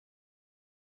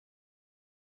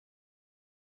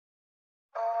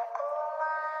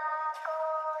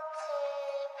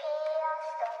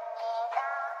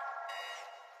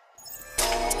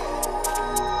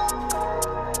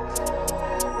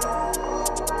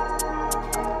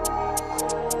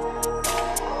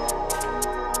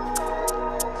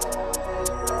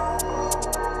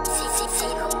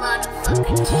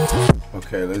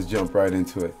Okay, let's jump right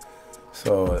into it.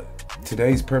 So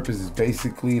today's purpose is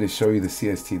basically to show you the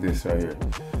CST, this right here.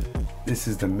 This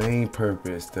is the main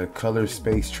purpose, the color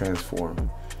space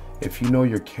transform. If you know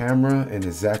your camera and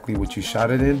exactly what you shot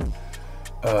it in,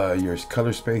 your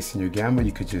color space and your gamma,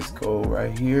 you could just go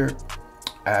right here,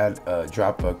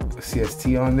 drop a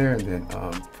CST on there, and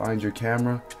then find your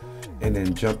camera and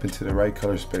then jump into the right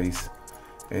color space,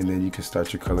 and then you can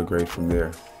start your color grade from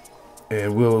there.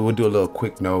 And we'll do a little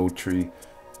quick node tree.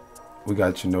 We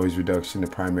got your noise reduction, the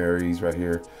primaries right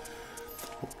here.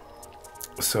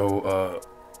 So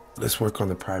let's work on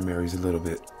the primaries a little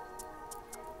bit.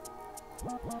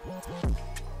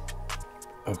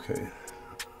 Okay.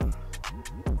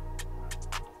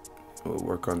 We'll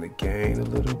work on the gain a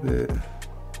little bit.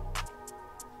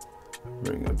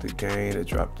 Bring up the gain and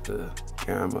drop the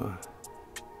gamma.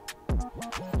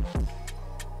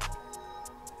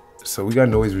 So we got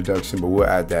noise reduction, but we'll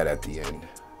add that at the end.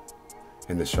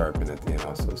 And the sharpen at the end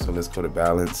also. So let's go to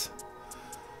balance.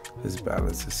 Let's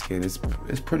balance the skin. It's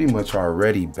pretty much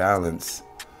already balanced,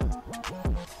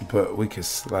 but we can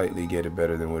slightly get it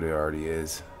better than what it already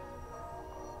is.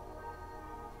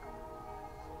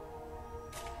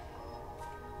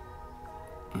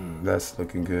 That's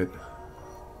looking good.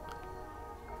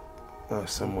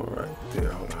 Somewhere right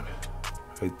there. Hold on.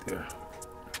 Right there.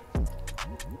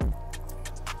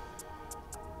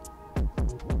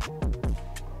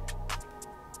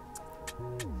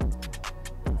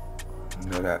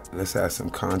 Let's add some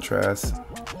contrast,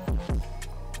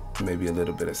 maybe a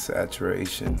little bit of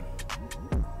saturation.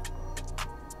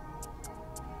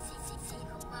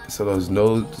 So those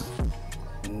nodes,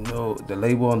 the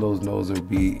label on those nodes will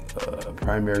be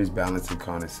primaries, balance, and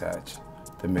condensate.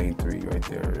 The main three right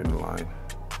there in the line.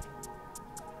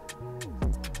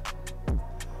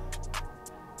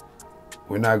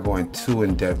 We're not going too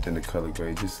in depth in the color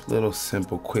grade, just a little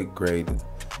simple, quick grade.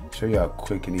 Show you how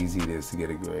quick and easy it is to get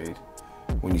a grade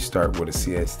when you start with a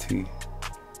CST.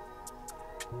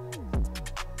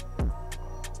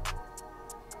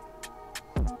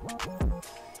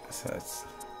 That's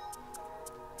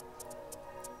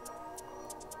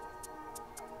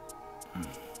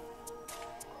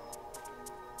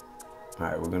all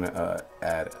right. We're gonna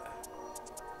add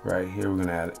right here. We're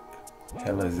gonna add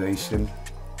halization.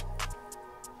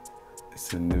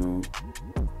 It's a new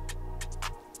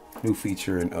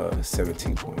feature in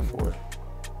 17.4.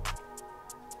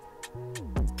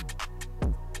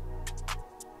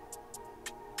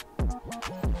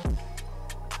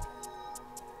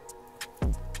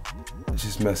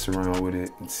 Just mess around with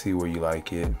it and see where you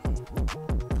like it.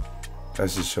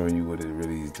 That's just showing you what it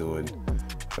really is doing.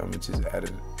 So I'm gonna just add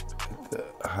it, the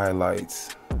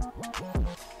highlights.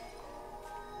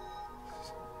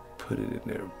 Put it in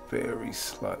there very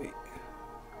slight.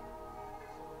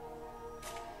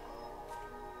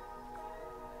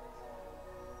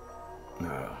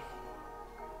 No.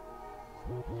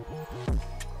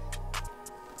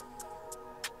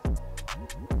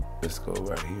 Let's go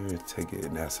right here, take it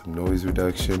and add some noise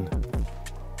reduction.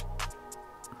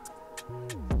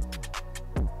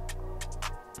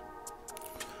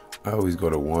 I always go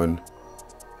to 1,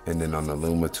 and then on the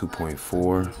Luma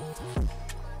 2.4,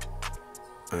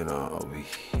 and I'll be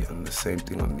on the same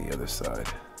thing on the other side,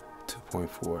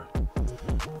 2.4,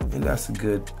 and that's a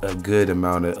good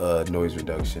amount of noise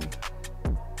reduction.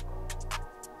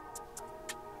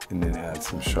 And then add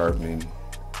some sharpening.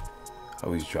 I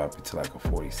always drop it to like a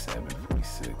 47,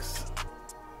 46.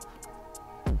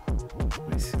 Let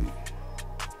me see.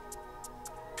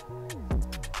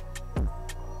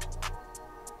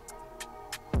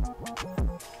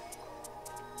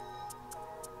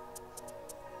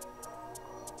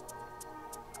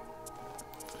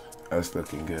 That's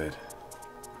looking good.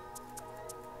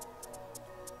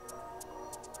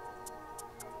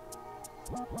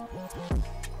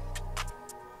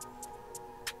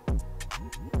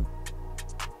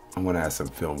 I'm gonna add some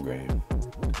film grain.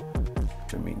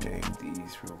 Let me name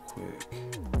these real quick.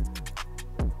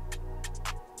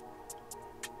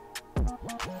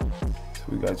 So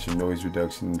we got your noise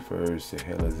reduction first, your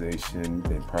halization,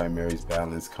 then primaries,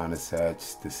 balance,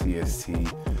 condensate, the CST,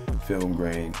 film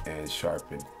grain, and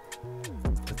sharpen.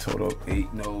 A total of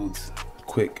 8 nodes.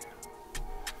 Quick.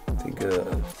 I think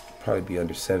probably be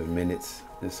under 7 minutes.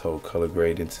 This whole color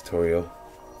grading tutorial.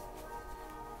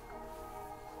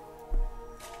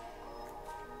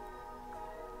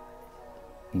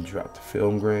 And drop the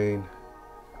film grain.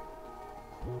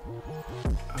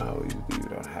 I always leave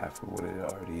it on half of what it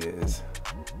already is.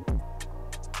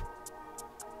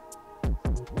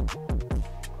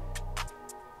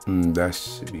 That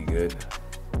should be good.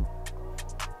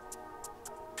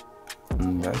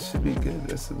 that should be good.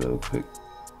 That's a little quick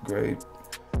grade.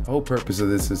 The whole purpose of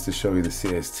this is to show you the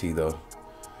CST though.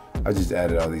 I just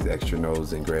added all these extra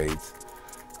nodes and grades.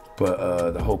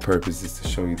 But the whole purpose is to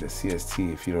show you the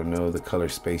CST. If you don't know, the color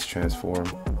space transform.